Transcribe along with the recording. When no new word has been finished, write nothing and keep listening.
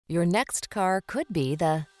Your next car could be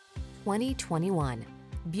the 2021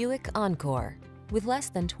 Buick Encore. With less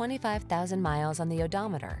than 25,000 miles on the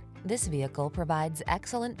odometer, this vehicle provides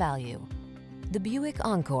excellent value. The Buick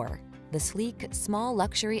Encore, the sleek, small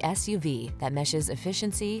luxury SUV that meshes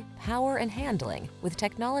efficiency, power, and handling with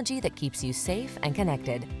technology that keeps you safe and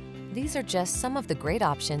connected. These are just some of the great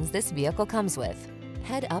options this vehicle comes with: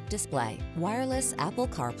 head-up display, wireless Apple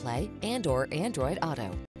CarPlay and/or Android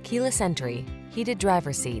Auto, keyless entry, heated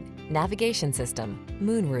driver's seat, navigation system,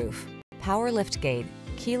 moonroof, power liftgate,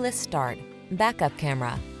 keyless start, backup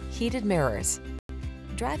camera, heated mirrors.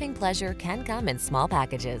 Driving pleasure can come in small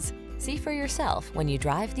packages. See for yourself when you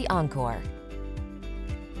drive the Encore.